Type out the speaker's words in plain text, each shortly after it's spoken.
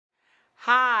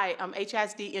Hi, I'm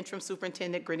HISD Interim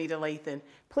Superintendent Grenita Lathan.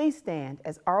 Please stand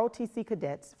as ROTC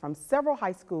cadets from several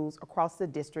high schools across the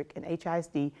district and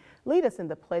HISD lead us in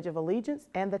the Pledge of Allegiance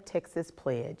and the Texas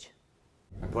Pledge.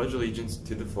 I pledge allegiance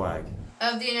to the flag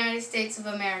of the United States of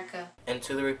America and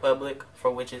to the republic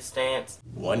for which it stands,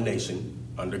 one nation,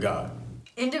 under God,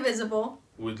 indivisible,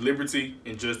 with liberty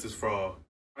and justice for all.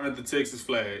 Honor the Texas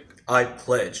flag. I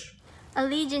pledge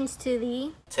allegiance to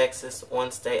thee, Texas, one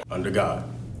state, under God,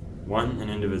 one and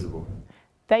indivisible.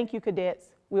 Thank you, cadets.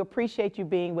 We appreciate you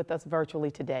being with us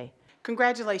virtually today.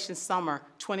 Congratulations, Summer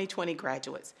 2020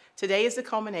 graduates. Today is the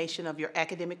culmination of your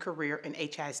academic career in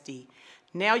HISD.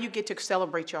 Now you get to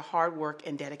celebrate your hard work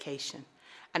and dedication.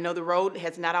 I know the road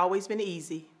has not always been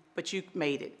easy, but you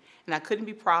made it, and I couldn't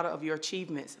be prouder of your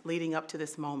achievements leading up to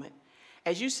this moment.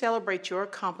 As you celebrate your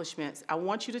accomplishments, I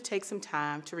want you to take some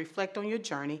time to reflect on your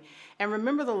journey and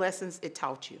remember the lessons it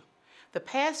taught you. The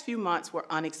past few months were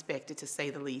unexpected, to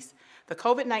say the least. The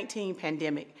COVID-19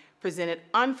 pandemic presented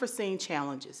unforeseen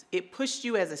challenges. It pushed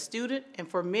you as a student, and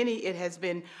for many, it has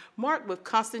been marked with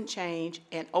constant change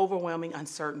and overwhelming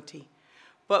uncertainty.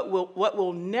 But what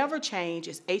will never change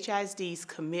is HISD's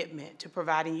commitment to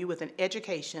providing you with an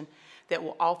education that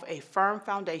will offer a firm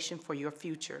foundation for your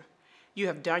future. You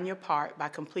have done your part by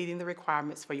completing the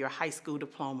requirements for your high school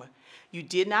diploma. You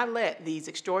did not let these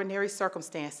extraordinary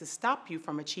circumstances stop you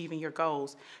from achieving your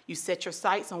goals. You set your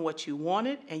sights on what you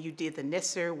wanted, and you did the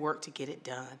necessary work to get it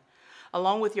done.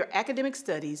 Along with your academic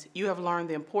studies, you have learned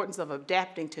the importance of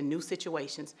adapting to new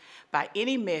situations. By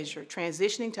any measure,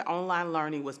 transitioning to online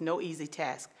learning was no easy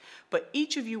task, but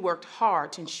each of you worked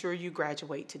hard to ensure you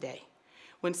graduate today.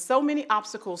 When so many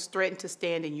obstacles threatened to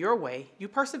stand in your way, you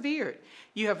persevered.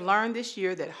 You have learned this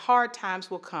year that hard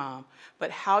times will come, but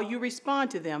how you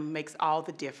respond to them makes all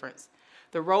the difference.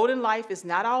 The road in life is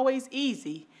not always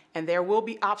easy, and there will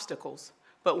be obstacles.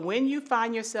 But when you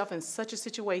find yourself in such a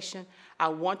situation, I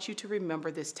want you to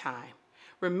remember this time.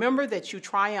 Remember that you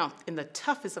triumphed in the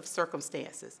toughest of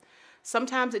circumstances.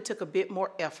 Sometimes it took a bit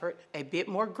more effort, a bit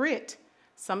more grit.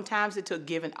 Sometimes it took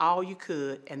giving all you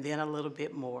could and then a little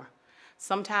bit more.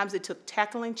 Sometimes it took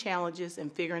tackling challenges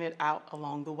and figuring it out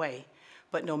along the way.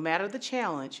 But no matter the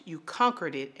challenge, you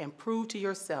conquered it and proved to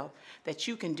yourself that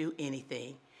you can do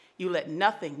anything. You let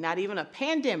nothing, not even a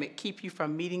pandemic, keep you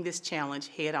from meeting this challenge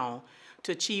head on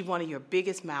to achieve one of your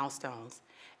biggest milestones.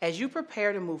 As you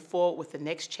prepare to move forward with the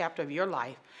next chapter of your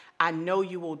life, I know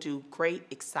you will do great,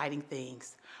 exciting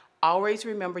things. Always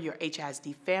remember your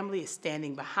HISD family is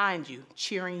standing behind you,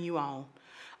 cheering you on.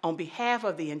 On behalf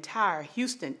of the entire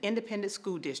Houston Independent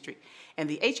School District and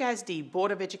the HISD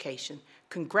Board of Education,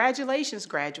 congratulations,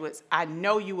 graduates. I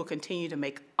know you will continue to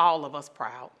make all of us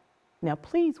proud. Now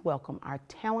please welcome our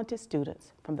talented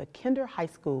students from the Kinder High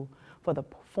School for the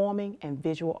Performing and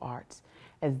Visual Arts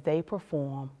as they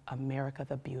perform America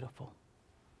the Beautiful.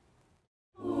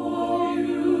 Oh,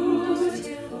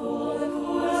 beautiful,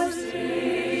 for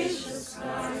spacious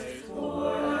skies,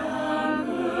 for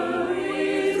amber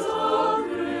rays of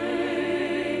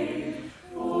grain,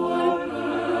 for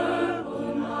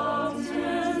purple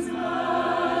mountains,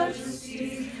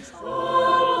 majesties,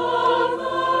 above the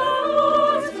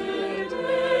rosy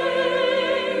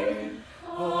plain.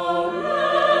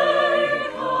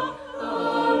 America,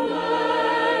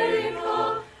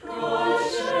 America,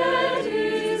 God shed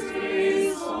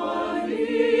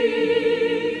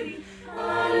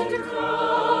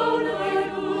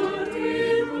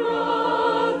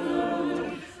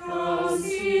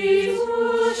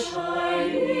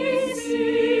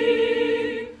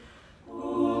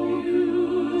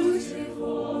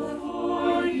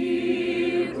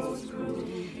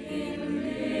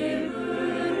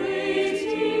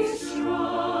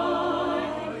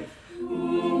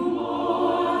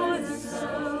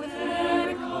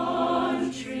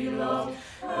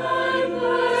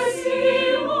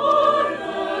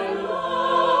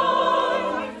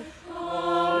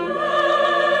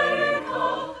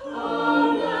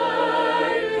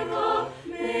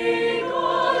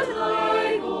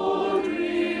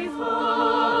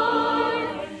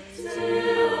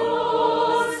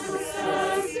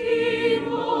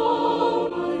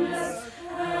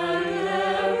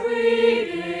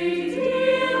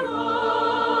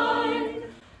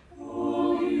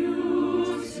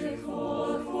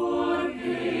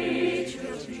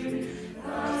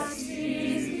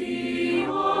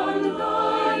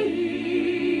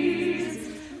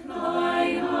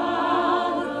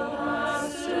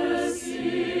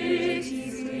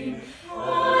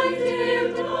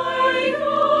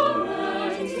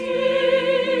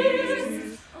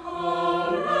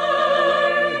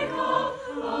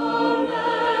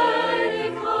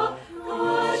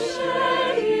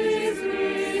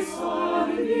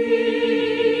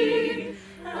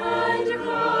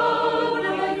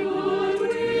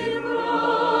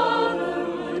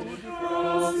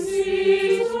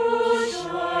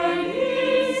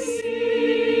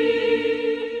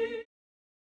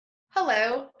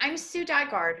Sue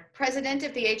Dygard, President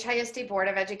of the HISD Board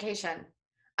of Education.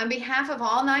 On behalf of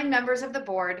all 9 members of the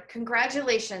board,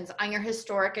 congratulations on your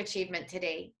historic achievement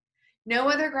today. No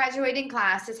other graduating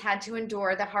class has had to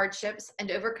endure the hardships and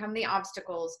overcome the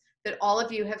obstacles that all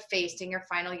of you have faced in your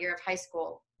final year of high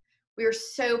school. We are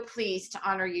so pleased to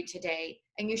honor you today,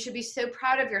 and you should be so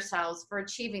proud of yourselves for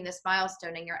achieving this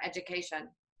milestone in your education.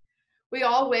 We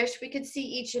all wish we could see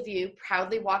each of you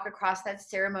proudly walk across that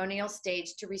ceremonial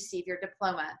stage to receive your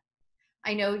diploma.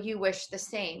 I know you wish the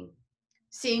same.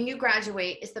 Seeing you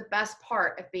graduate is the best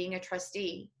part of being a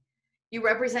trustee. You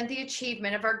represent the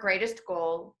achievement of our greatest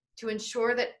goal to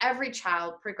ensure that every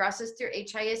child progresses through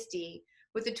HISD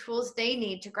with the tools they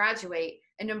need to graduate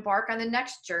and embark on the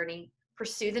next journey,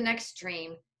 pursue the next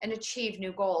dream, and achieve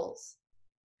new goals.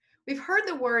 We've heard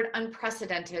the word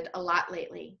unprecedented a lot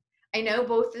lately. I know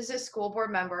both as a school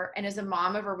board member and as a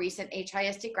mom of a recent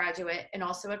HISD graduate and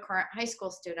also a current high school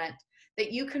student,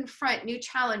 that you confront new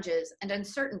challenges and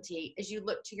uncertainty as you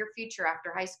look to your future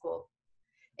after high school.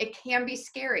 It can be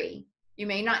scary. You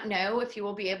may not know if you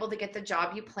will be able to get the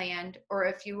job you planned, or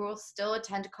if you will still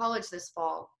attend college this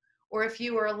fall, or if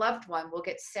you or a loved one will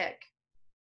get sick.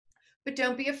 But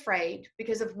don't be afraid,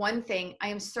 because of one thing I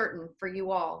am certain for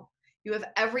you all. You have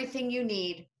everything you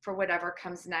need for whatever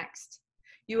comes next.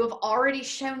 You have already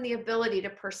shown the ability to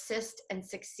persist and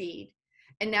succeed.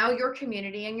 And now your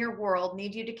community and your world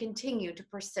need you to continue to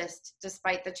persist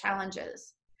despite the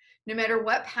challenges. No matter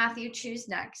what path you choose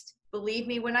next, believe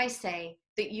me when I say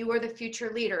that you are the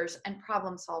future leaders and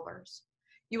problem solvers.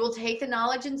 You will take the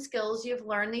knowledge and skills you have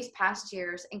learned these past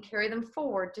years and carry them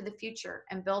forward to the future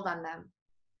and build on them.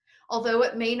 Although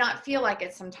it may not feel like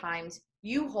it sometimes,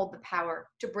 you hold the power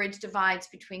to bridge divides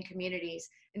between communities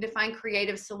and to find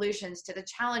creative solutions to the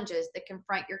challenges that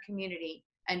confront your community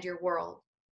and your world.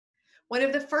 One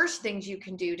of the first things you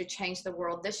can do to change the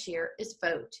world this year is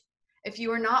vote. If you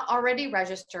are not already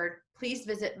registered, please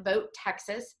visit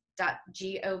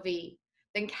votetexas.gov.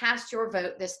 Then cast your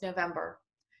vote this November.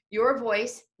 Your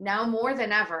voice, now more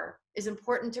than ever, is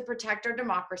important to protect our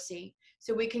democracy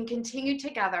so we can continue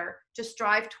together to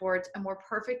strive towards a more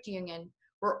perfect union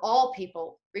where all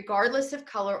people, regardless of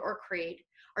color or creed,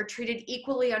 are treated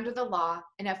equally under the law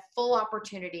and have full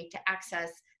opportunity to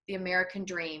access the American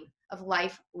dream of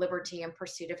life, liberty, and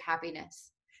pursuit of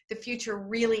happiness. The future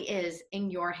really is in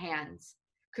your hands.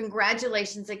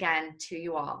 Congratulations again to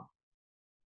you all.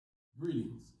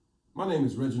 Greetings. My name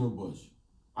is Reginald Bush.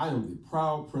 I am the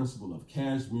proud principal of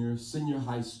Cashmere Senior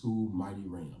High School Mighty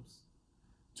Rams.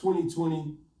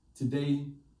 2020, today,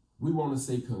 we want to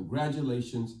say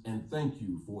congratulations and thank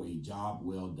you for a job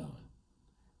well done.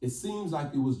 It seems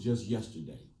like it was just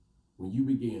yesterday when you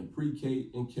began pre-K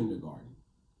and kindergarten.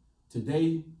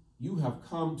 Today, you have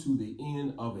come to the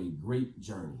end of a great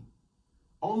journey,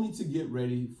 only to get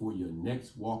ready for your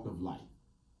next walk of life.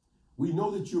 We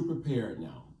know that you're prepared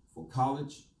now for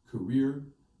college, career,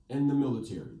 and the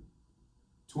military.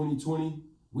 2020,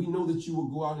 we know that you will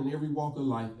go out in every walk of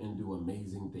life and do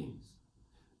amazing things.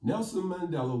 Nelson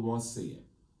Mandela once said,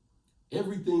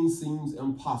 "Everything seems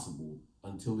impossible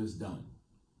until it's done."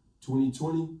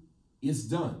 2020, it's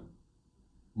done.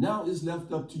 Now it's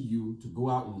left up to you to go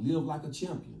out and live like a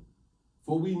champion.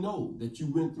 For we know that you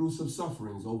went through some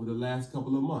sufferings over the last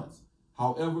couple of months.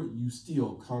 However, you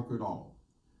still conquered all.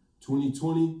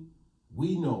 2020,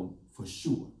 we know for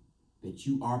sure that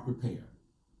you are prepared.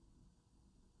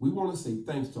 We want to say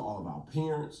thanks to all of our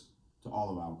parents, to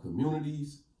all of our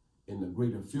communities in the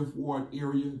greater Fifth Ward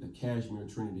area, the Cashmere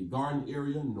Trinity Garden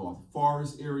area, North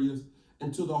Forest areas,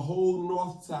 and to the whole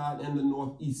north side and the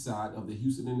northeast side of the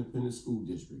Houston Independent School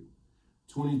District.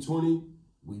 2020,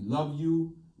 we love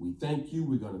you, we thank you,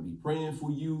 we're going to be praying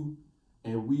for you,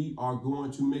 and we are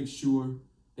going to make sure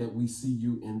that we see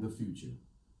you in the future.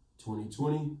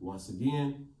 2020, once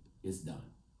again, it's done.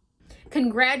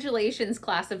 Congratulations,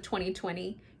 class of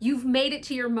 2020. You've made it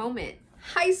to your moment.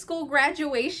 High school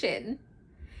graduation.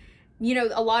 You know,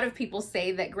 a lot of people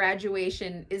say that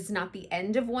graduation is not the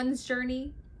end of one's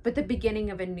journey, but the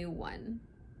beginning of a new one.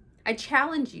 I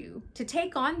challenge you to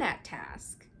take on that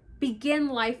task. Begin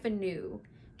life anew.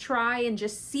 Try and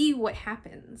just see what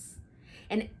happens.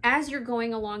 And as you're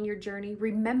going along your journey,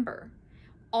 remember,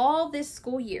 all this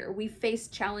school year, we've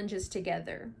faced challenges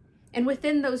together. And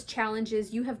within those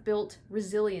challenges, you have built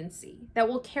resiliency that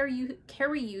will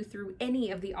carry you through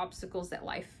any of the obstacles that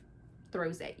life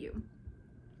throws at you.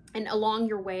 And along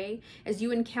your way, as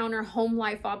you encounter home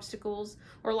life obstacles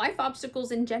or life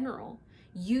obstacles in general,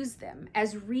 use them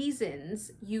as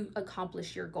reasons you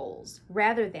accomplish your goals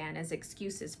rather than as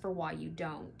excuses for why you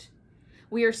don't.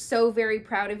 We are so very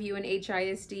proud of you in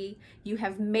HISD. You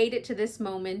have made it to this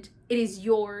moment. It is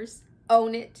yours.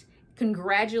 Own it.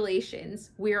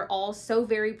 Congratulations. We are all so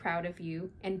very proud of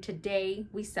you, and today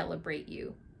we celebrate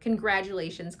you.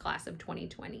 Congratulations, class of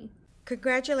 2020.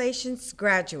 Congratulations,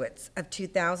 graduates of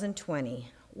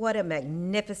 2020. What a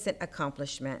magnificent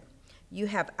accomplishment. You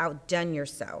have outdone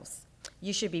yourselves.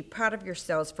 You should be proud of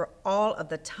yourselves for all of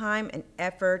the time and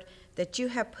effort that you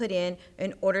have put in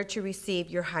order to receive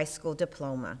your high school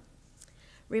diploma.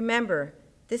 Remember,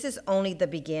 this is only the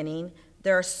beginning.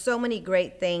 There are so many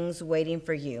great things waiting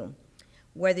for you.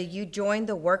 Whether you join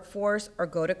the workforce or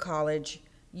go to college,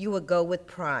 you will go with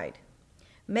pride.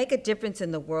 Make a difference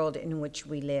in the world in which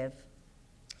we live.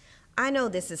 I know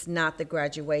this is not the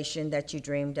graduation that you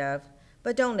dreamed of,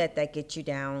 but don't let that get you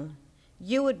down.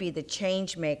 You would be the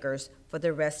change makers for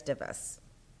the rest of us.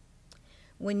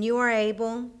 When you are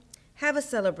able, have a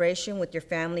celebration with your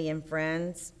family and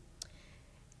friends,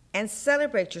 and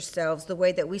celebrate yourselves the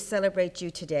way that we celebrate you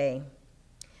today.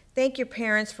 Thank your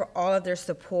parents for all of their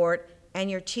support and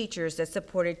your teachers that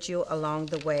supported you along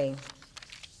the way.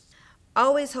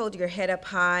 Always hold your head up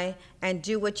high and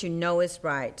do what you know is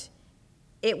right.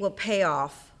 It will pay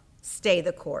off. Stay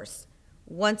the course.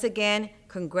 Once again,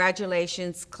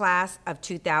 congratulations, class of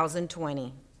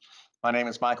 2020. My name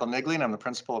is Michael Nigley, and I'm the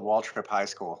principal of Waltrip High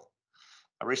School.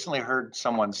 I recently heard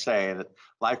someone say that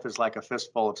life is like a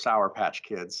fistful of Sour Patch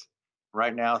Kids.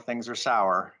 Right now, things are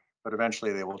sour, but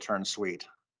eventually they will turn sweet.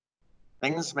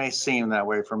 Things may seem that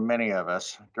way for many of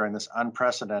us during this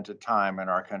unprecedented time in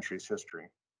our country's history.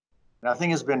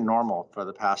 Nothing has been normal for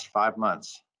the past 5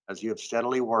 months as you have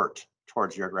steadily worked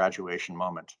towards your graduation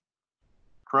moment.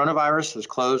 Coronavirus has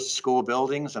closed school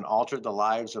buildings and altered the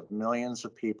lives of millions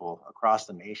of people across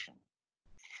the nation.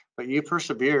 But you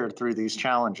persevered through these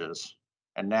challenges,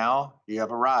 and now you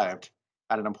have arrived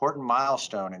at an important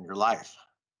milestone in your life.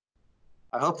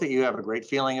 I hope that you have a great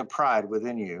feeling of pride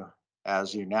within you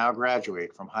as you now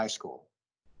graduate from high school.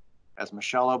 As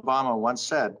Michelle Obama once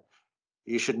said,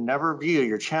 you should never view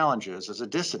your challenges as a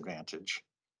disadvantage.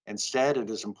 Instead, it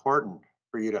is important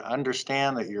for you to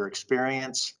understand that your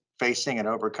experience facing and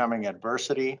overcoming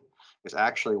adversity is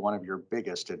actually one of your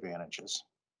biggest advantages.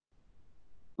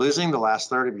 Losing the last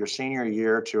third of your senior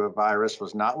year to a virus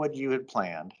was not what you had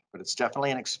planned, but it's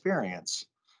definitely an experience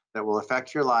that will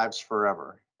affect your lives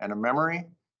forever and a memory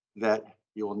that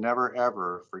you will never,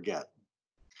 ever forget.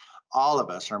 All of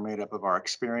us are made up of our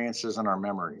experiences and our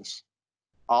memories.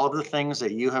 All of the things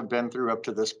that you have been through up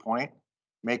to this point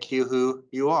make you who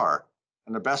you are.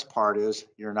 And the best part is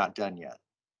you're not done yet.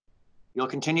 You'll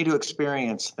continue to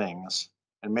experience things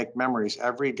and make memories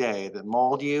every day that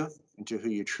mold you into who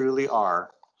you truly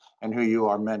are and who you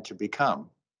are meant to become.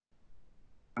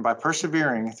 And by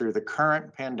persevering through the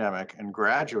current pandemic and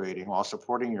graduating while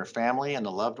supporting your family and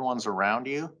the loved ones around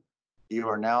you, you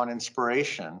are now an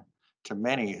inspiration to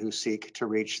many who seek to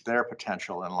reach their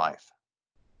potential in life.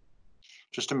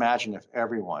 Just imagine if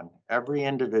everyone, every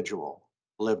individual,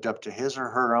 lived up to his or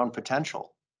her own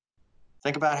potential.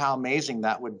 Think about how amazing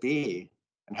that would be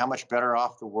and how much better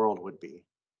off the world would be.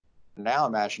 And now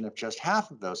imagine if just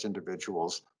half of those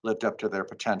individuals lived up to their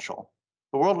potential.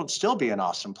 The world would still be an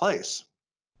awesome place.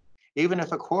 Even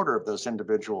if a quarter of those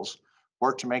individuals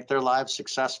worked to make their lives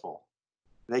successful,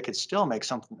 they could still make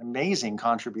some amazing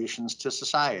contributions to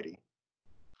society.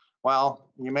 While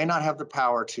you may not have the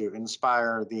power to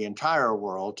inspire the entire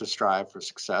world to strive for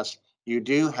success, you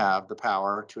do have the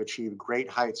power to achieve great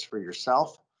heights for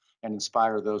yourself and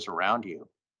inspire those around you.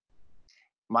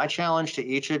 My challenge to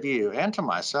each of you and to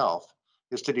myself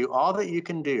is to do all that you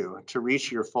can do to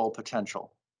reach your full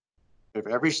potential. If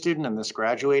every student in this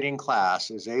graduating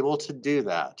class is able to do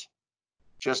that,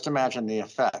 just imagine the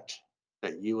effect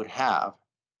that you would have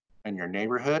in your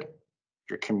neighborhood,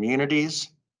 your communities,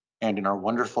 and in our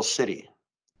wonderful city.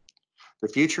 The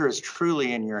future is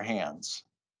truly in your hands.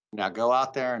 Now go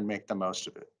out there and make the most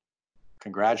of it.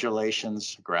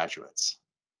 Congratulations, graduates.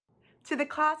 To the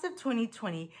class of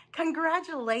 2020,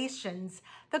 congratulations!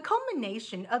 The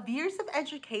culmination of years of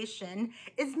education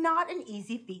is not an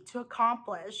easy feat to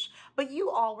accomplish, but you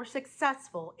all were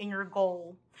successful in your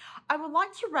goal. I would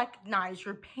like to recognize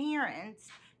your parents,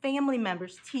 family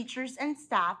members, teachers, and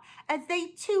staff as they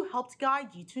too helped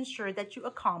guide you to ensure that you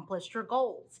accomplished your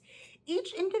goals.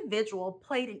 Each individual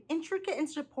played an intricate and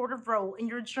supportive role in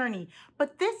your journey,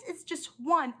 but this is just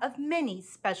one of many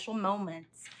special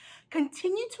moments.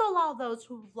 Continue to allow those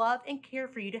who love and care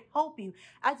for you to help you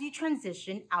as you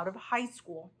transition out of high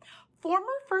school.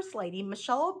 Former First Lady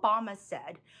Michelle Obama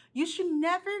said, "You should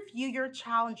never view your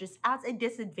challenges as a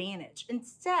disadvantage.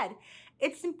 Instead,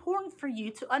 it's important for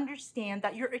you to understand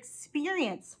that your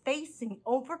experience facing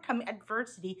overcoming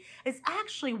adversity is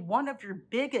actually one of your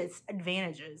biggest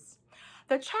advantages."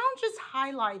 The challenges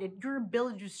highlighted your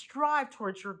ability to strive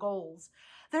towards your goals.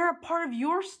 They're a part of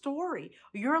your story,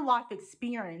 your life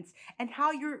experience, and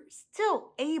how you're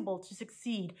still able to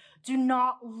succeed. Do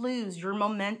not lose your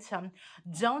momentum.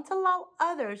 Don't allow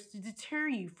others to deter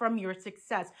you from your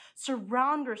success.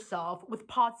 Surround yourself with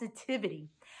positivity.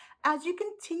 As you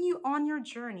continue on your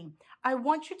journey, I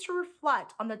want you to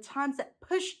reflect on the times that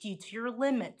pushed you to your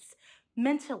limits,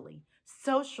 mentally,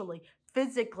 socially,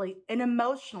 physically, and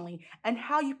emotionally, and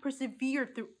how you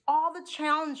persevered through all the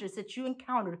challenges that you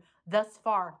encountered thus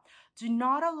far. Do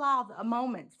not allow the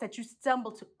moments that you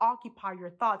stumble to occupy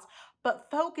your thoughts,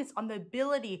 but focus on the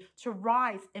ability to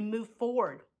rise and move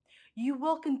forward. You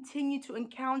will continue to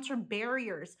encounter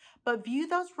barriers, but view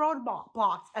those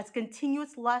roadblocks as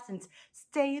continuous lessons.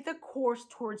 Stay the course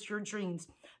towards your dreams.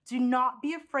 Do not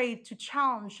be afraid to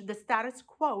challenge the status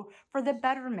quo for the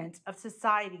betterment of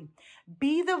society.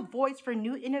 Be the voice for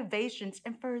new innovations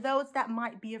and for those that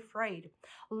might be afraid.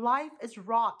 Life is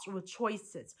wrought with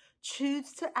choices.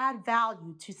 Choose to add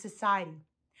value to society.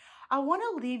 I want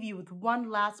to leave you with one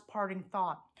last parting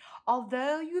thought.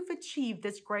 Although you've achieved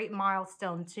this great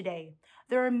milestone today,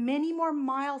 there are many more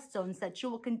milestones that you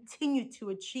will continue to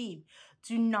achieve.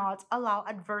 Do not allow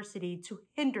adversity to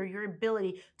hinder your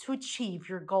ability to achieve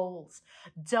your goals.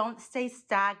 Don't stay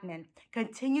stagnant.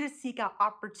 Continue to seek out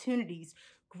opportunities,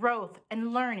 growth,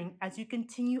 and learning as you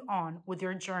continue on with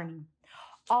your journey.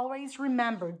 Always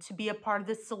remember to be a part of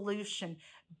the solution.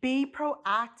 Be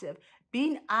proactive.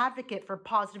 Be an advocate for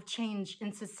positive change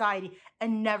in society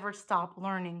and never stop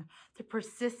learning. The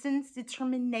persistence,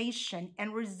 determination,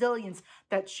 and resilience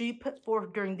that you put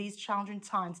forth during these challenging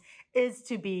times is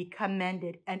to be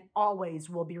commended and always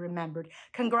will be remembered.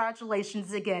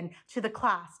 Congratulations again to the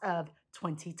class of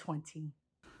 2020.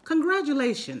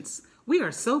 Congratulations. We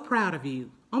are so proud of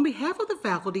you. On behalf of the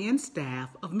faculty and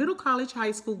staff of Middle College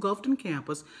High School Gulfton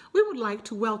campus, we would like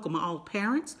to welcome all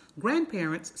parents,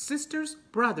 grandparents, sisters,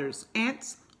 brothers,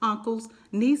 aunts, uncles,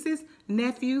 nieces,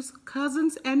 nephews,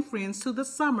 cousins, and friends to the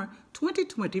summer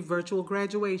 2020 virtual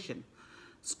graduation.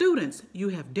 Students, you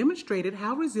have demonstrated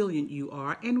how resilient you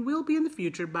are and will be in the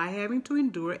future by having to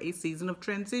endure a season of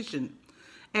transition.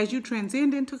 As you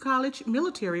transcend into college,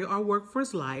 military, or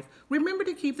workforce life, remember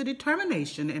to keep the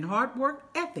determination and hard work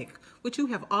ethic which you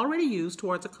have already used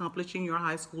towards accomplishing your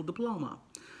high school diploma.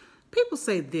 People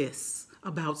say this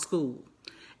about school: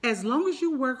 as long as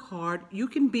you work hard, you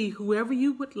can be whoever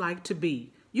you would like to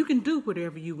be. You can do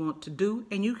whatever you want to do,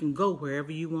 and you can go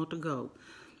wherever you want to go.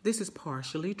 This is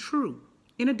partially true.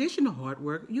 In addition to hard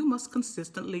work, you must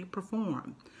consistently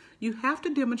perform. You have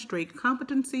to demonstrate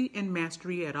competency and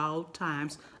mastery at all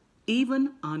times,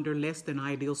 even under less than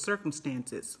ideal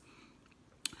circumstances.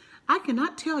 I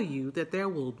cannot tell you that there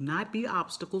will not be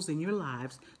obstacles in your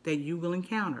lives that you will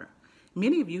encounter.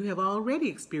 Many of you have already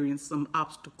experienced some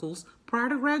obstacles prior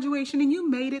to graduation and you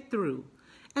made it through.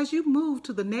 As you move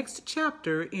to the next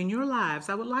chapter in your lives,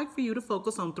 I would like for you to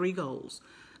focus on 3 goals.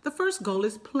 The first goal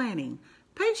is planning.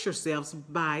 Pace yourselves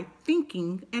by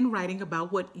thinking and writing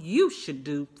about what you should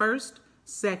do first,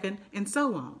 second, and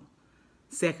so on.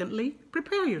 Secondly,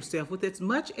 prepare yourself with as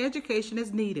much education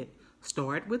as needed.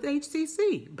 Start with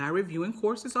HCC by reviewing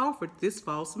courses offered this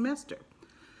fall semester.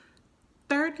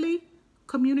 Thirdly,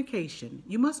 communication.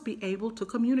 You must be able to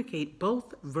communicate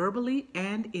both verbally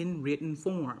and in written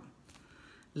form.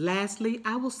 Lastly,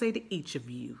 I will say to each of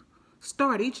you,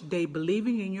 start each day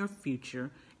believing in your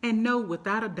future and know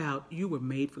without a doubt you were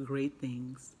made for great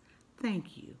things.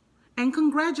 Thank you. And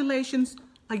congratulations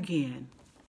again.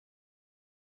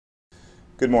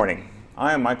 Good morning.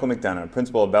 I am Michael McDonough,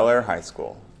 principal of Bel Air High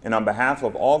School, and on behalf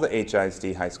of all the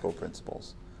HISD high school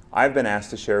principals, I've been asked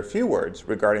to share a few words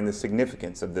regarding the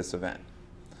significance of this event.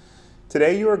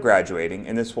 Today you are graduating,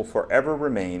 and this will forever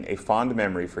remain a fond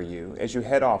memory for you as you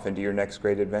head off into your next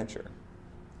great adventure.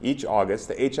 Each August,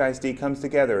 the HISD comes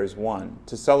together as one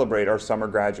to celebrate our summer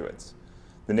graduates.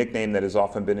 The nickname that has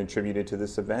often been attributed to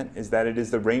this event is that it is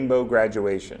the Rainbow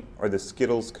Graduation, or the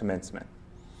Skittles Commencement.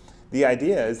 The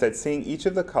idea is that seeing each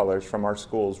of the colors from our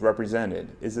schools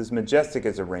represented is as majestic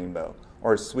as a rainbow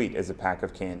or as sweet as a pack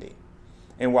of candy.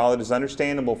 And while it is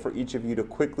understandable for each of you to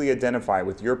quickly identify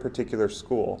with your particular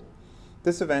school,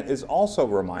 this event is also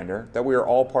a reminder that we are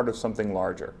all part of something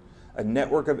larger, a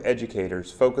network of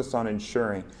educators focused on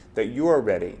ensuring that you are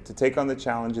ready to take on the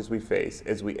challenges we face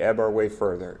as we ebb our way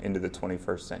further into the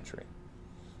 21st century.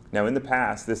 Now, in the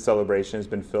past, this celebration has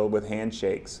been filled with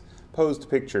handshakes, posed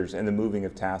pictures, and the moving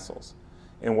of tassels.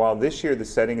 And while this year the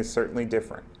setting is certainly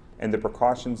different and the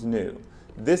precautions new,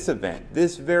 this event,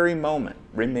 this very moment,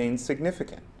 remains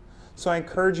significant. So I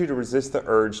encourage you to resist the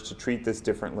urge to treat this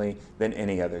differently than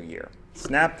any other year.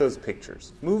 Snap those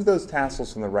pictures, move those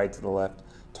tassels from the right to the left,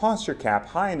 toss your cap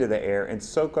high into the air, and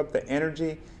soak up the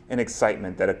energy and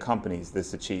excitement that accompanies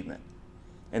this achievement.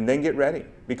 And then get ready,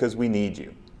 because we need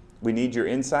you. We need your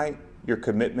insight, your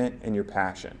commitment, and your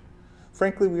passion.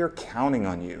 Frankly, we are counting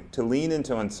on you to lean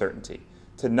into uncertainty,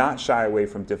 to not shy away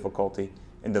from difficulty,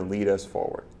 and to lead us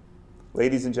forward.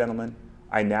 Ladies and gentlemen,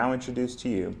 I now introduce to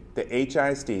you the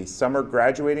HISD Summer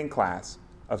Graduating Class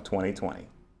of 2020.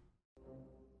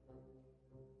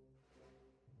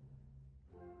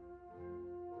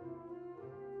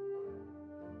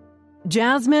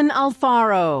 Jasmine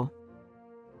Alfaro,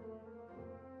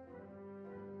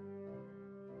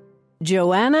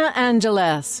 Joanna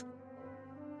Angeles,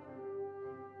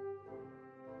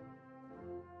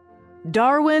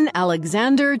 Darwin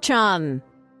Alexander Chan,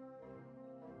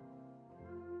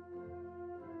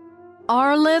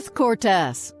 Arleth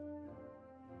Cortez,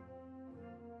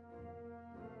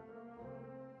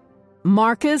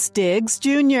 Marcus Diggs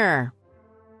Jr.,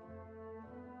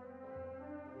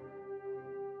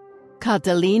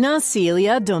 Catalina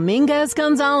Celia Dominguez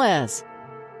Gonzalez,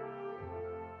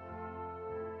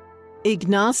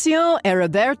 Ignacio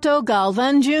Heriberto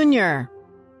Galvan Jr.,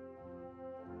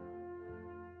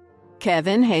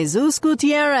 Kevin Jesus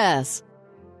Gutierrez,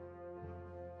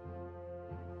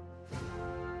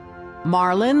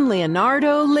 Marlon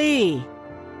Leonardo Lee,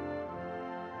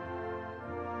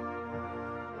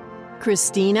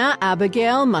 Christina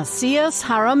Abigail Macias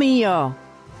Jaramillo,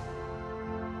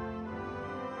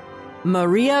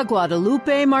 Maria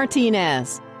Guadalupe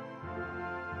Martinez,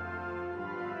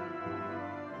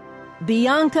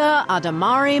 Bianca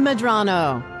Adamari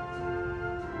Medrano,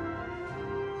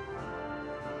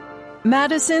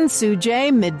 Madison Sujay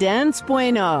Midens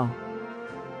Bueno,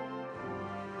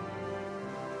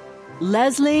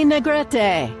 Leslie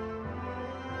Negrete,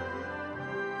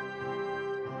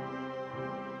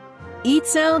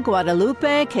 Itzel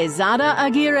Guadalupe Quezada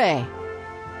Aguirre,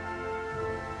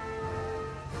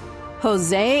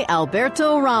 Jose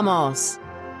Alberto Ramos,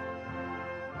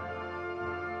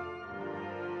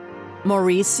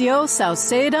 Mauricio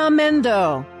Sauceda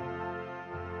Mendo,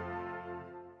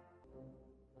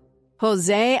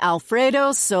 Jose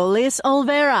Alfredo Solis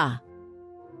Olvera,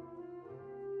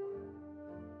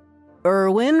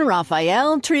 Erwin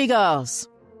Rafael Trigos,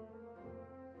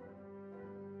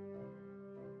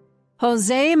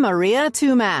 Jose Maria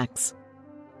Tumax,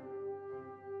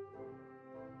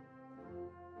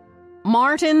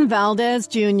 Martin Valdez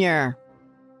Jr.,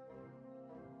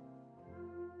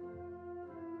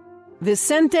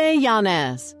 Vicente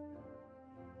Yanez,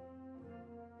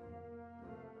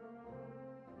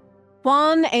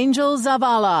 Juan Angel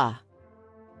Zavala,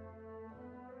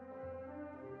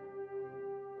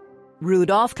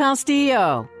 Rudolph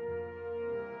Castillo,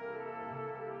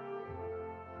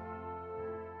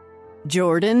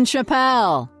 Jordan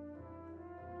Chappelle,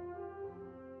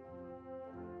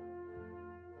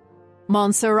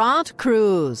 Montserrat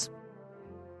Cruz,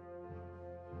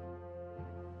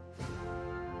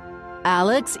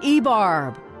 Alex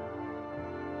Ebarb,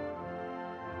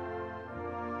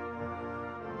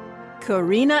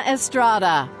 Corina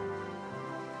Estrada,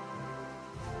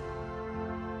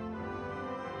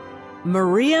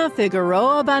 Maria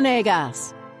Figueroa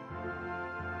Banegas,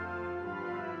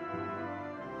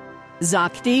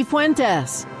 Zakti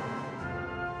Fuentes,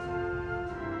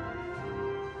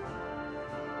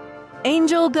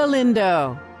 Angel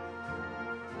Galindo,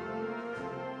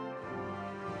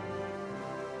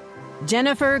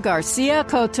 Jennifer Garcia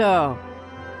Cotto,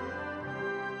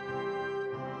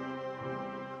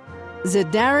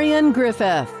 Zidarian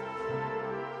Griffith,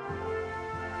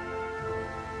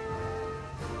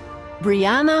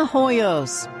 Brianna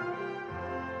Hoyos,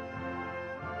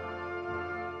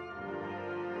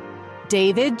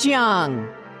 David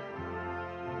Jiang,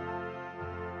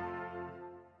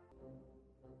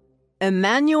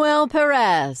 Emmanuel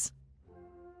Perez,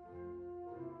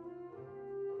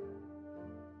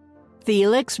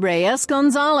 Felix Reyes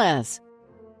Gonzalez,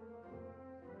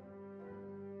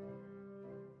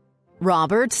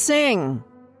 Robert Singh,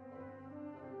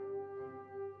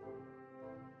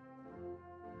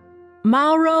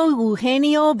 Mauro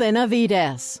Eugenio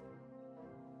Benavides,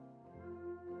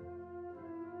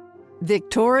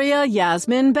 Victoria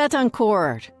Yasmin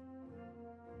Betancourt,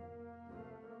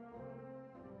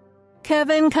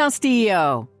 Kevin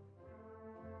Castillo.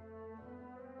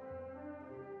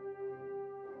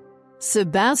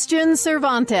 Sebastian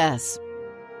Cervantes.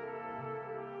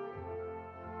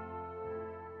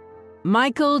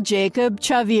 Michael Jacob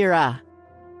Chavira.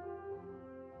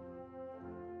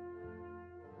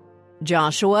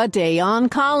 Joshua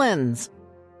Dayon Collins.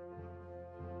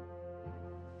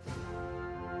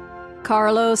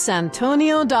 Carlos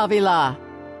Antonio Davila.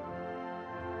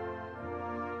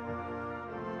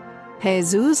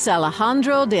 Jesus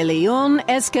Alejandro de Leon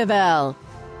Esquivel.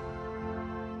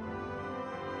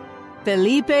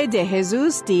 Felipe de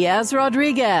Jesus Diaz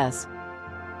Rodriguez.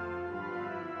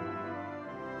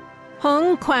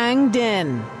 Hung Quang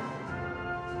Din.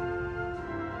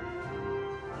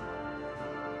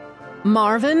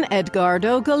 Marvin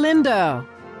Edgardo Galindo.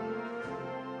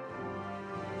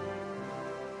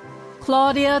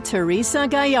 Claudia Teresa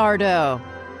Gallardo.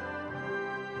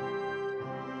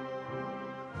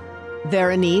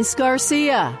 Veronice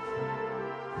Garcia.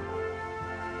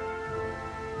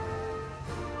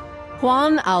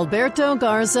 Juan Alberto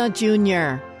Garza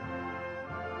Jr.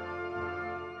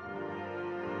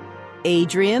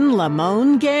 Adrian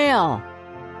Lamone Gale.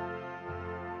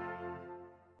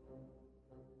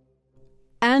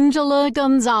 Angela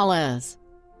Gonzalez.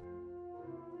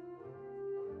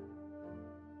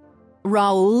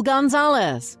 Raul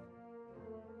Gonzalez.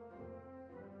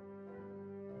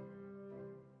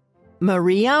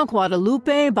 Maria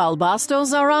Guadalupe Balbasto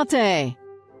Zarate.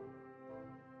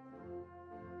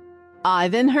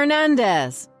 Ivan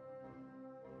Hernandez.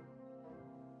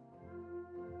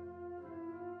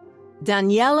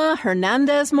 Daniela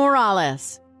Hernandez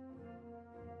Morales.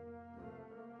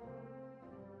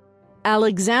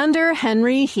 Alexander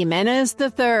Henry Jimenez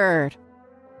III.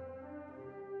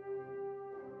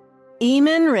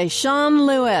 Eamon Rashawn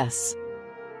Lewis.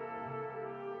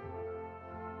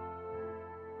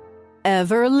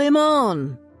 Ever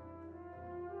Limon.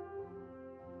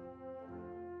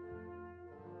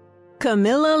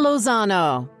 Camila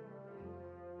Lozano.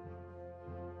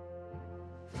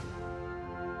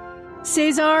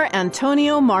 Cesar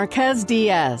Antonio Marquez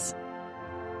Diaz.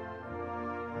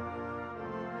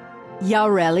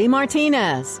 Yaureli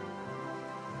Martinez.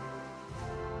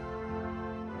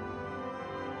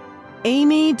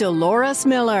 Amy Dolores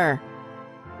Miller.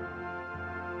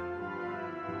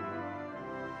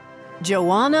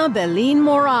 Joanna Belín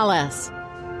Morales.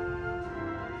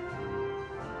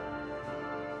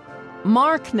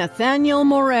 Mark Nathaniel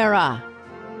Morera.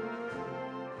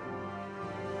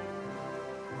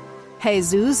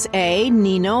 Jesus A.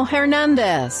 Nino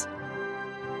Hernandez.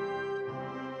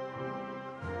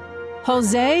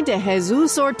 Jose de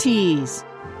Jesus Ortiz.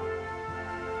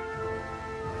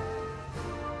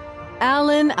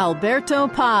 Alan Alberto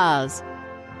Paz.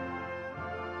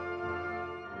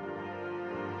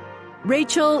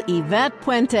 Rachel Yvette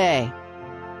Puente.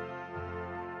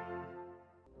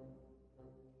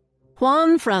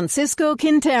 Juan Francisco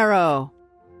Quintero.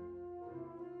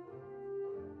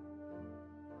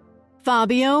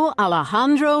 Fabio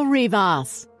Alejandro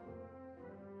Rivas.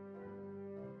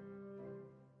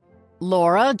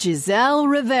 Laura Giselle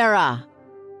Rivera.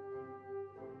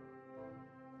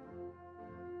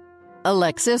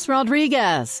 Alexis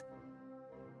Rodriguez.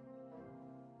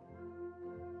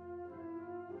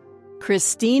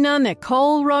 Christina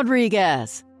Nicole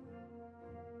Rodriguez.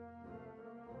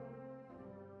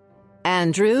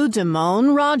 Andrew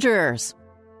Damone Rogers.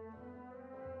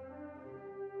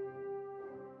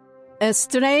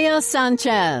 Estrella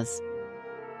Sanchez.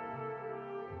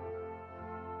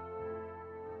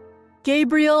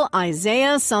 Gabriel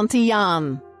Isaiah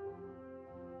Santillan.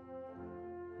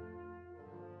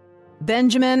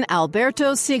 Benjamin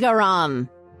Alberto Cigaran.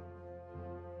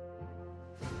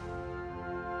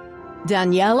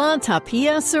 Daniela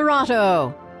Tapia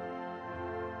Serrato.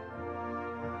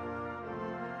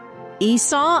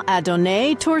 Esau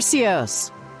Adonai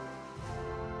Turcios.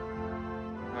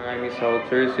 I'm Esau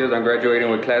Turcios. I'm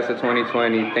graduating with class of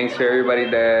 2020. Thanks to everybody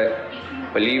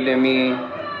that believed in me,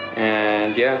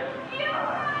 and yeah.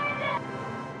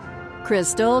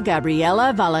 Crystal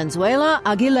Gabriela Valenzuela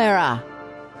Aguilera.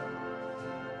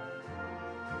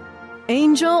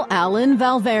 Angel Allen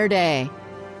Valverde.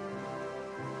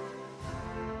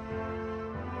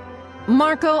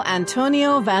 Marco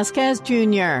Antonio Vasquez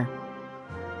Jr.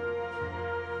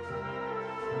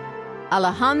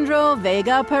 Alejandro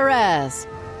Vega Perez.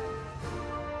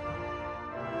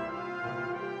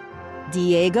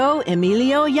 Diego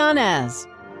Emilio Yanez.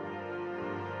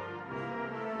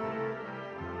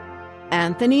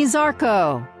 Anthony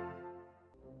Zarco.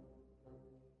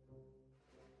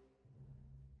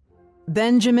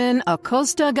 Benjamin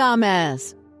Acosta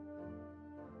Gomez.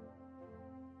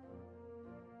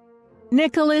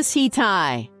 Nicholas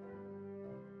Hitai.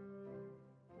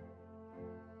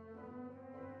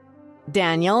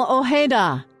 Daniel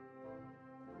Ojeda.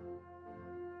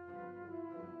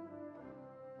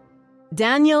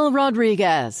 Daniel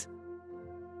Rodriguez.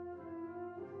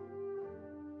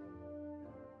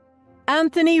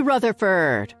 Anthony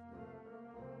Rutherford.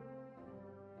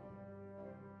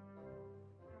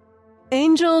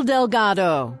 Angel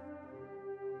Delgado.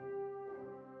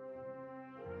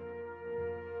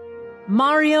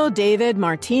 Mario David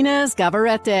Martinez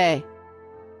Gavarete.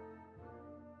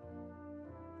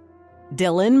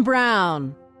 Dylan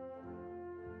Brown.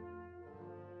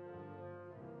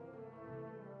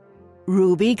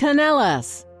 Ruby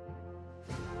Canellas.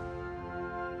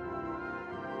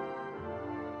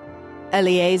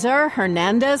 Eliezer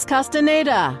Hernandez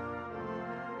Castaneda.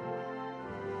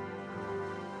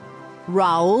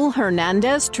 Raul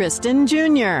Hernandez Tristan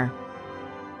Jr.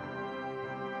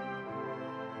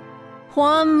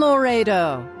 Juan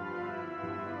Loredo.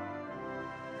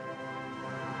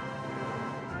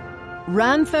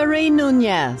 Ranferi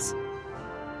Nunez.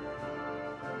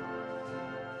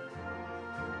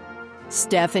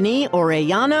 Stephanie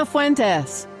Orellana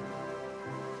Fuentes.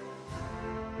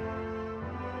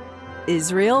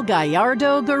 Israel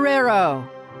Gallardo Guerrero.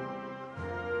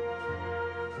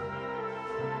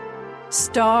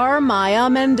 Star Maya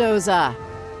Mendoza.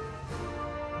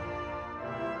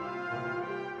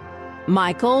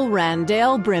 Michael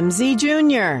Randall Brimsey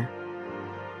Jr.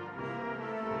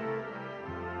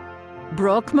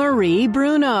 Brooke Marie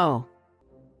Bruno.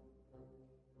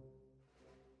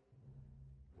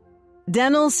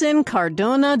 Denelson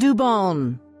Cardona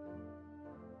Dubon.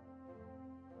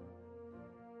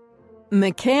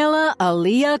 Michaela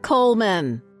Aaliyah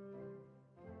Coleman.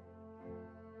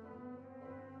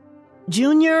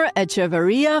 Junior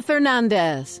Echeverria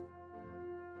Fernandez.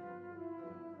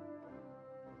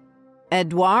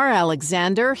 Edouard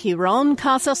Alexander Giron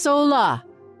Casasola.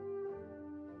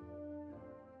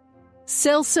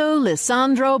 Celso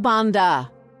Lisandro Banda.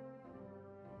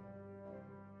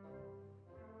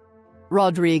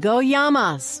 Rodrigo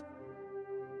Llamas.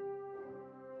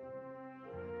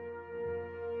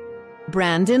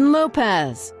 Brandon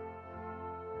Lopez.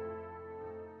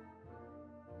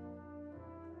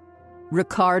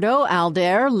 Ricardo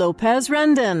Alder Lopez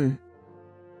Rendon.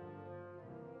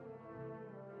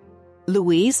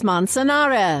 Luis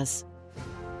Manzanares.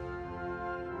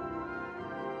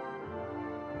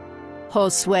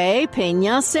 Josue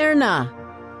Peña Serna.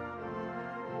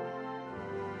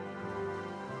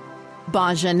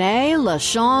 Bajane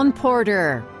LaShawn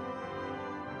Porter.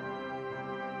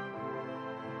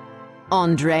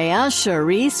 Andrea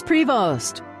Charisse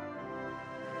Prevost.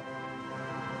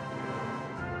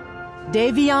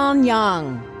 Davion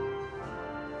Young.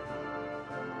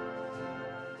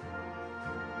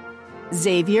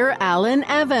 Xavier Allen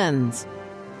Evans.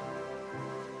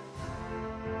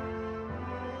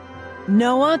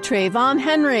 Noah Trayvon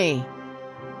Henry.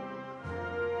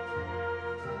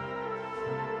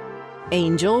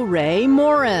 Angel Ray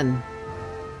Morin.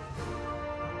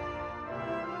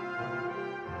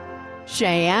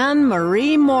 Cheyenne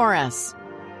Marie Morris.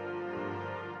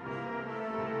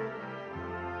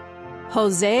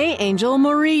 Jose Angel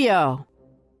Murillo.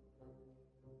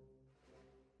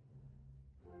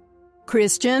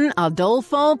 Christian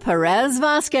Adolfo Perez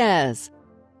Vasquez.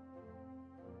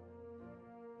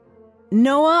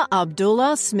 Noah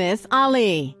Abdullah Smith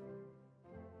Ali.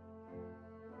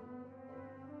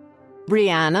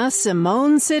 Brianna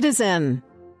Simone Citizen.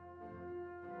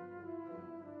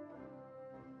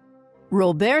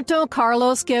 Roberto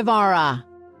Carlos Guevara.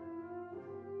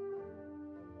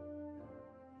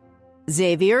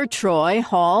 Xavier Troy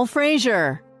Hall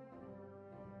Frazier.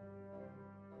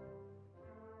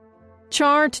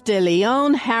 Chart de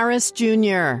Leon Harris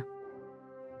Jr.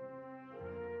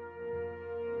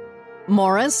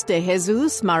 Morris de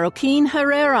Jesus Marroquin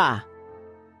Herrera.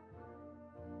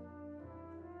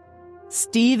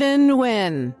 Stephen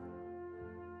Nguyen.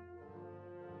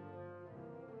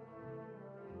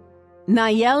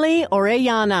 Nayeli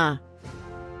Orellana.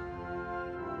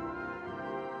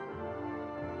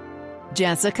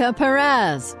 Jessica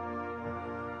Perez.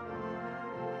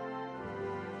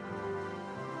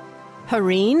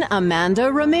 Hareen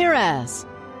Amanda Ramirez.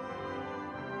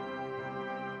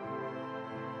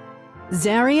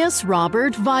 Zarius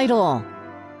Robert Vital.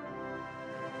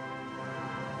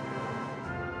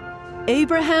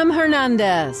 Abraham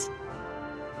Hernandez.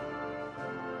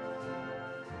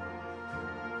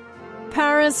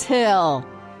 Paris Hill.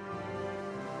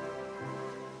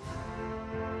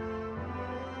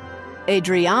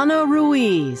 Adriana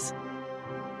Ruiz.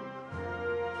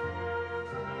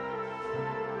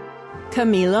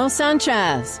 Camilo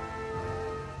Sanchez,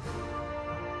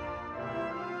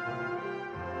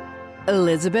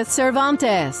 Elizabeth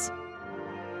Cervantes,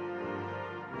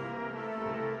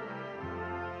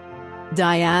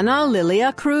 Diana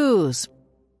Lilia Cruz,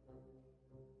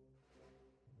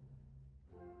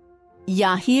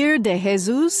 Yahir de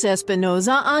Jesus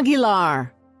Espinoza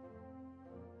Aguilar,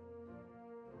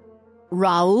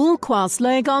 Raul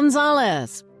Quasle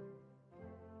Gonzalez,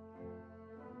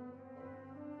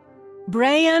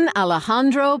 Brian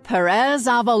Alejandro Perez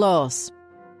Avalos,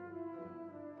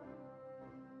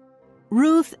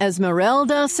 Ruth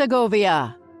Esmeralda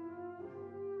Segovia,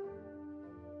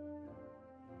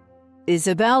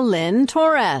 Isabel Lynn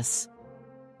Torres,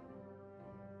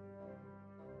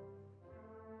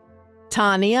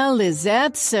 Tania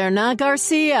Lizette Serna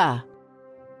Garcia,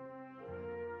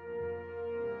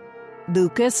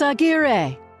 Lucas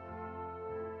Aguirre,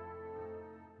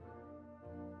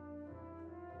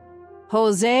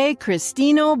 Jose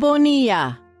Cristino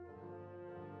Bonilla,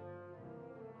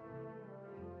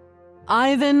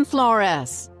 Ivan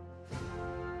Flores,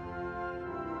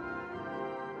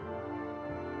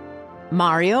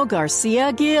 Mario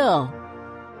Garcia Gil,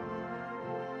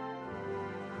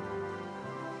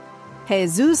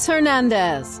 Jesus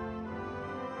Hernandez,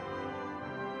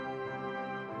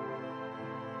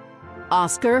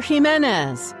 Oscar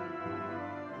Jimenez,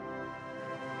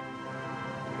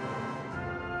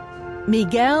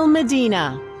 Miguel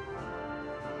Medina,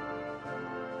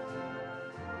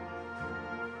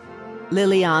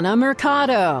 Liliana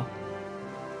Mercado,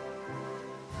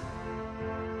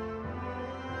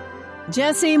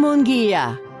 Jesse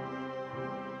Munguia,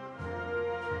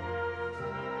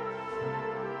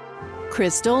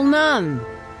 Crystal Nunn,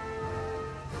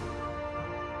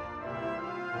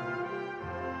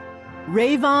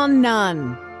 Rayvon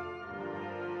Nunn,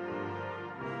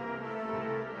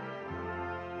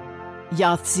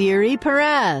 Yathziri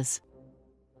Perez,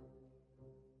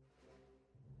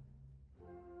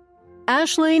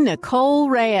 Ashley Nicole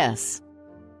Reyes,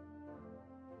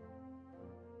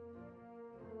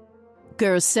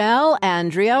 Gercel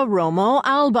Andrea Romo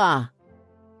Alba,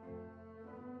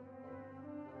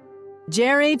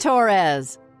 Jerry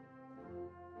Torres,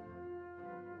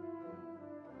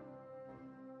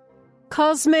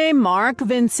 Cosme Mark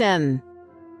Vincent,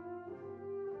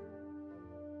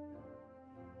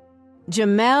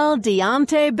 Jamel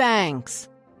Deontay Banks,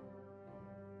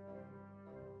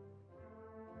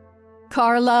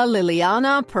 Carla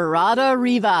Liliana Parada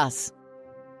Rivas,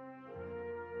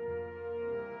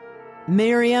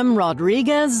 Miriam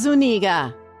Rodriguez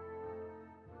Zuniga,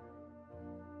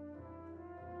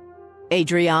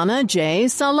 Adriana J.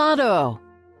 Salado,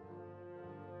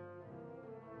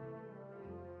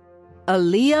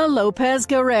 Aaliyah Lopez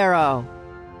Guerrero,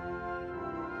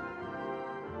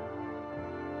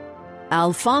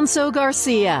 Alfonso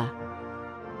Garcia,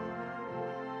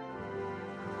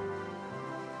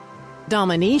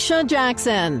 Dominisha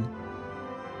Jackson,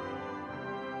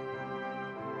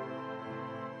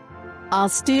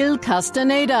 Astil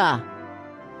Castaneda,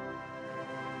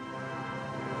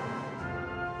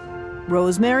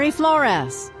 Rosemary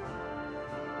Flores,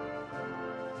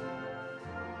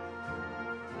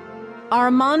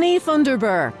 Armani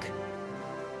Funderburk,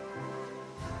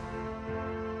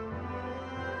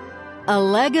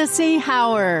 Legacy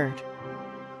Howard,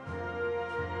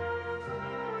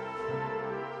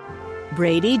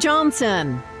 Brady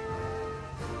Johnson,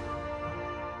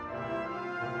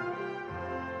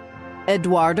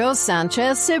 Eduardo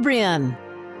Sanchez Cibrian,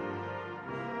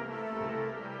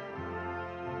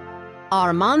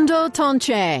 Armando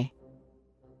Tonche,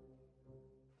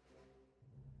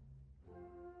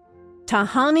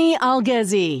 Tahani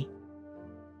Algezi,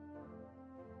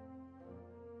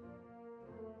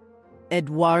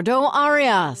 Eduardo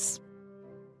Arias,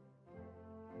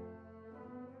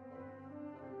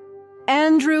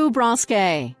 Andrew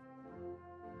Brosque,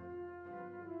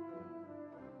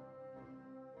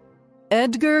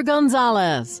 Edgar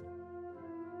Gonzalez,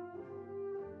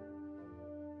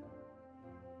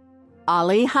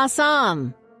 Ali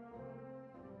Hassan,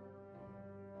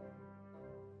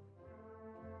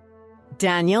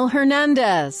 Daniel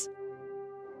Hernandez,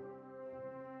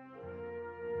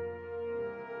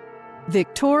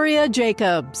 Victoria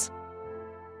Jacobs,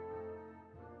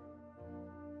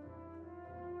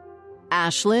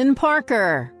 Ashlyn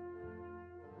Parker,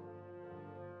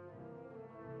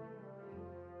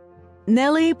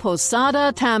 Nelly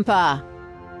Posada Tampa,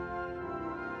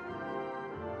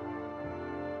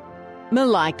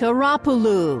 Malika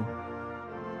Rapulu,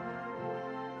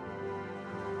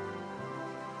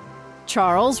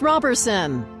 Charles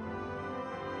Robertson,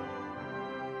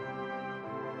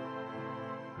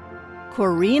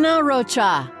 Corina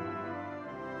Rocha.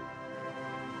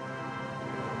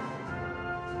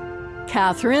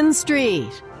 Catherine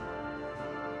Street.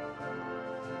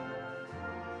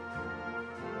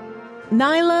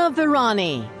 Nyla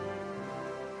Virani.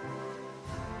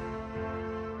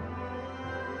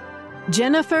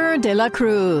 Jennifer De La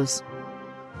Cruz.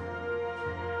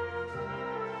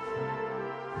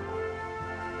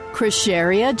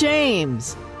 Krisharia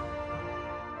James.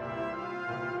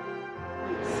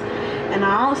 And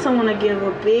I also want to give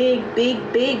a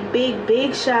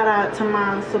big shout out to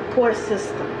my support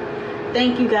system.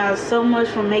 Thank you guys so much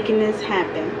for making this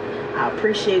happen. I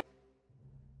appreciate it.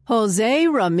 Jose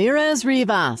Ramirez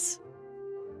Rivas.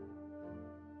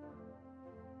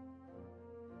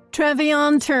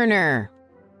 Trevion Turner.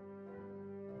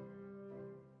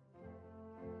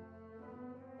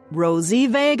 Rosie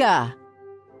Vega.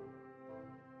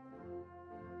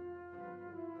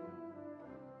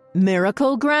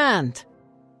 Miracle Grant.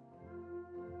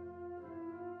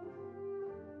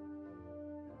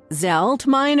 Zelt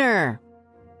Miner.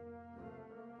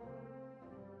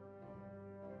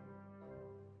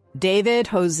 David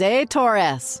Jose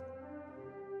Torres.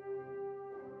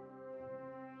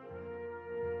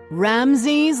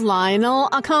 Ramses Lionel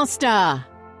Acosta.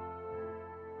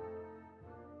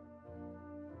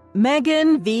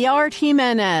 Megan Viart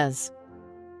Jimenez.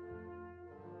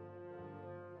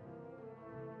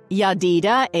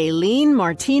 Yadida Aileen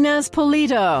Martinez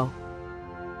Polito.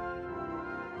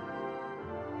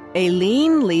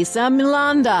 Aileen Lisa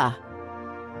Milanda.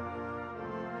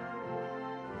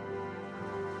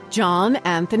 John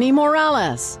Anthony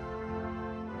Morales.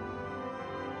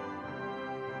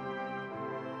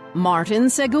 Martin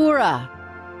Segura.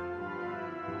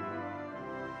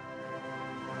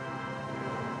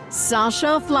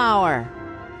 Sasha Flower.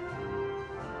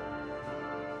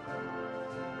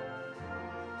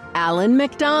 Alan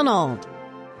McDonald.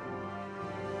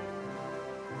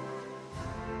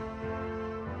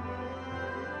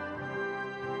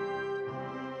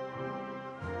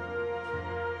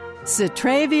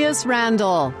 Citravius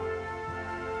Randall.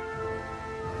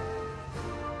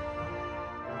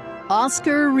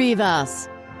 Oscar Rivas.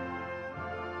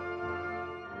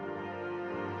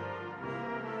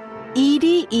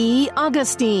 Edie E.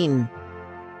 Augustine.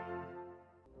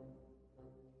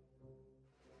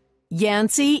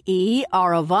 Yancy E.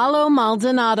 Arevalo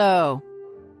Maldonado.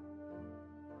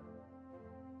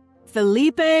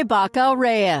 Felipe Baca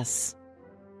Reyes.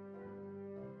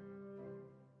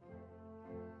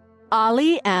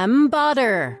 Ali M.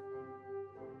 Butter.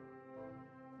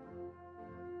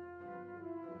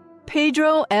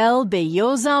 Pedro L.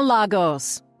 Belloza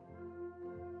Lagos.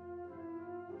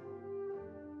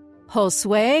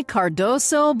 Josue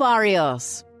Cardoso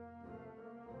Barrios.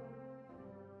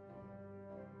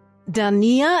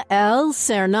 Dania L.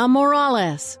 Serna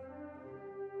Morales.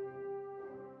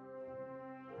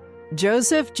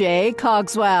 Joseph J.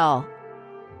 Cogswell.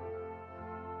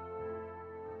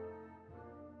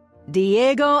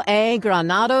 Diego A.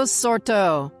 Granados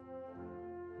Sorto.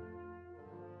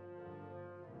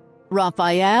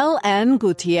 Rafael N.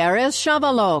 Gutierrez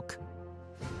Chavaloc.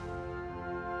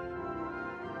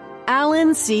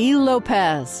 Alan C.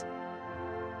 Lopez.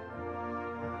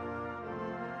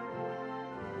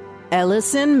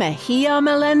 Ellison Mejia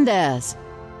Melendez.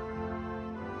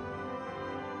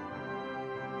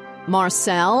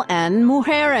 Marcel N.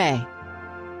 Muhere.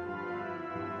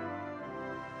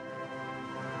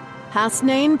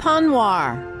 Hasnain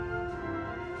Panwar.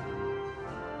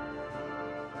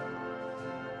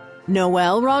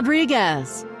 Noel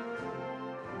Rodriguez.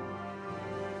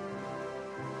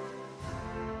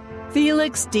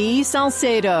 Felix D.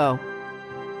 Salcedo.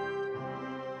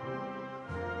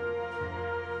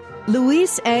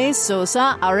 Luis A.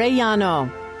 Sosa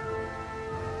Arellano.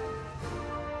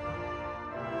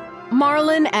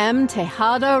 Marlon M.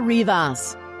 Tejada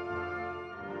Rivas.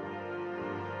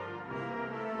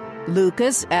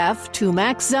 Lucas F.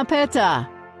 Tumac Zapeta.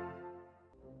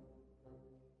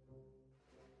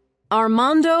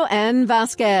 Armando N.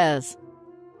 Vasquez.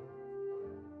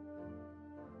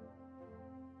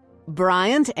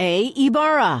 Bryant A.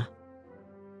 Ibarra.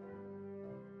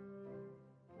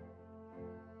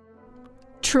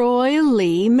 Troy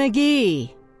Lee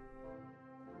McGee.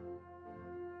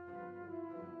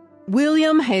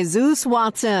 William Jesus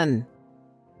Watson.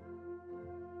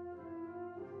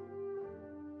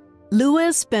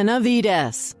 Luis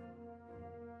Benavides.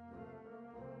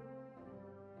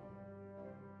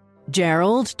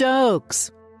 Gerald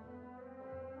Dokes.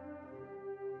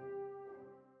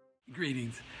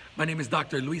 Greetings. My name is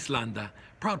Dr. Luis Landa,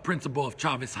 proud principal of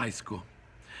Chavez High School.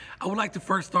 I would like to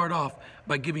first start off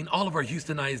by giving all of our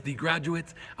Houston ISD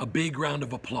graduates a big round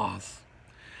of applause.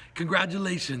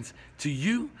 Congratulations to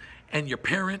you and your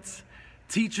parents,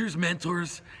 teachers,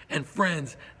 mentors, and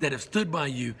friends that have stood by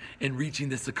you in reaching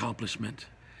this accomplishment.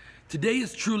 Today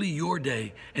is truly your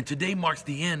day, and today marks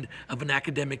the end of an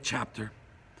academic chapter.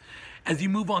 As you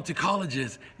move on to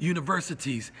colleges,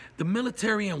 universities, the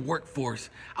military, and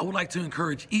workforce, I would like to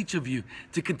encourage each of you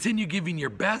to continue giving your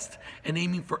best and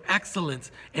aiming for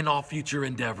excellence in all future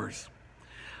endeavors.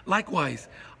 Likewise,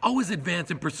 always advance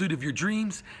in pursuit of your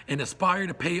dreams and aspire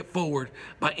to pay it forward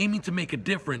by aiming to make a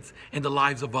difference in the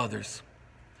lives of others.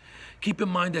 Keep in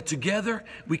mind that together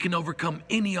we can overcome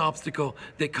any obstacle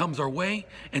that comes our way,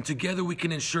 and together we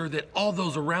can ensure that all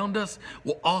those around us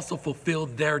will also fulfill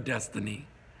their destiny.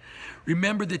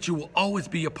 Remember that you will always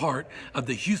be a part of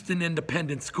the Houston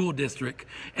Independent School District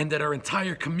and that our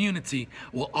entire community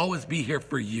will always be here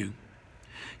for you.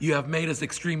 You have made us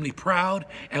extremely proud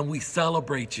and we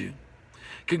celebrate you.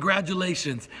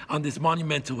 Congratulations on this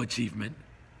monumental achievement.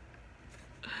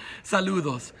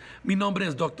 Saludos, mi nombre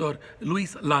es Dr.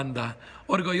 Luis Landa,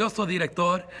 orgulloso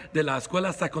director de la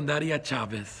Escuela Secundaria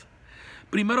Chávez.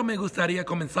 Primero me gustaría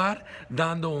comenzar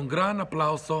dando un gran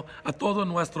aplauso a todos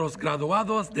nuestros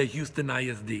graduados de Houston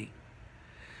ISD.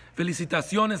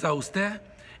 Felicitaciones a usted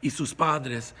y sus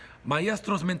padres,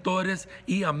 maestros, mentores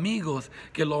y amigos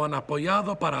que lo han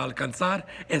apoyado para alcanzar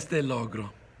este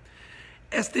logro.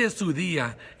 Este es su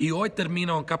día y hoy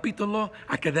termina un capítulo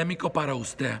académico para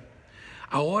usted.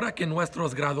 Ahora que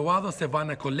nuestros graduados se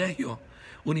van a colegio,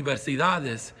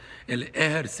 universidades, el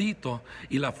ejército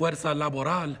y la fuerza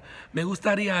laboral, me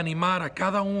gustaría animar a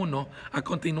cada uno a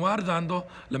continuar dando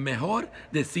lo mejor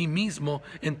de sí mismo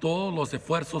en todos los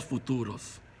esfuerzos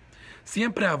futuros.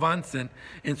 Siempre avancen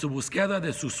en su búsqueda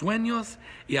de sus sueños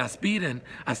y aspiren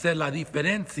a hacer la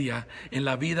diferencia en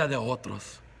la vida de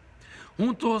otros.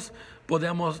 Juntos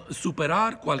podemos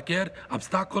superar cualquier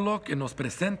obstáculo que nos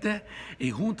presente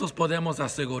y juntos podemos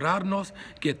asegurarnos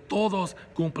que todos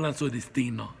cumplan su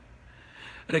destino.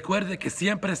 Recuerde que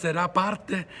siempre será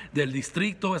parte del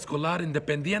Distrito Escolar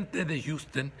Independiente de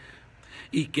Houston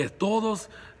y que todos,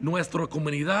 nuestra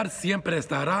comunidad, siempre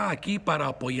estará aquí para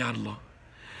apoyarlo.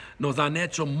 Nos han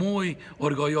hecho muy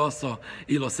orgullosos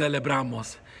y lo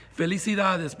celebramos.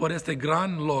 Felicidades por este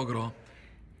gran logro.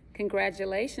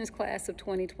 Congratulations, class of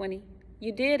 2020.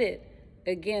 You did it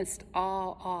against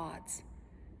all odds.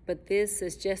 But this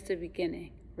is just the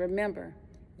beginning. Remember,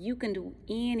 you can do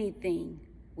anything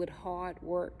with hard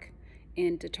work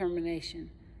and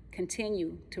determination.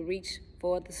 Continue to reach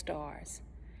for the stars.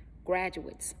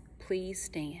 Graduates, please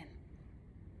stand.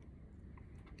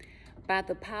 By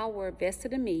the power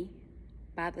vested in me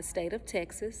by the state of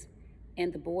Texas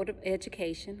and the Board of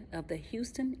Education of the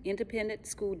Houston Independent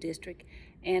School District,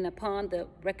 and upon the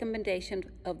recommendation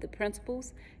of the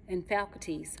principals and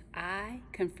faculties, I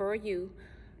confer you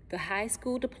the high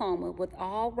school diploma with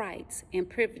all rights and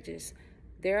privileges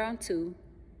thereunto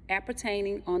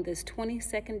appertaining on this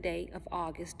 22nd day of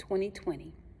August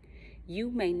 2020.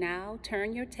 You may now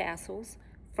turn your tassels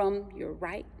from your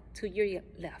right to your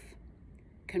left.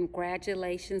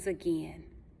 Congratulations again.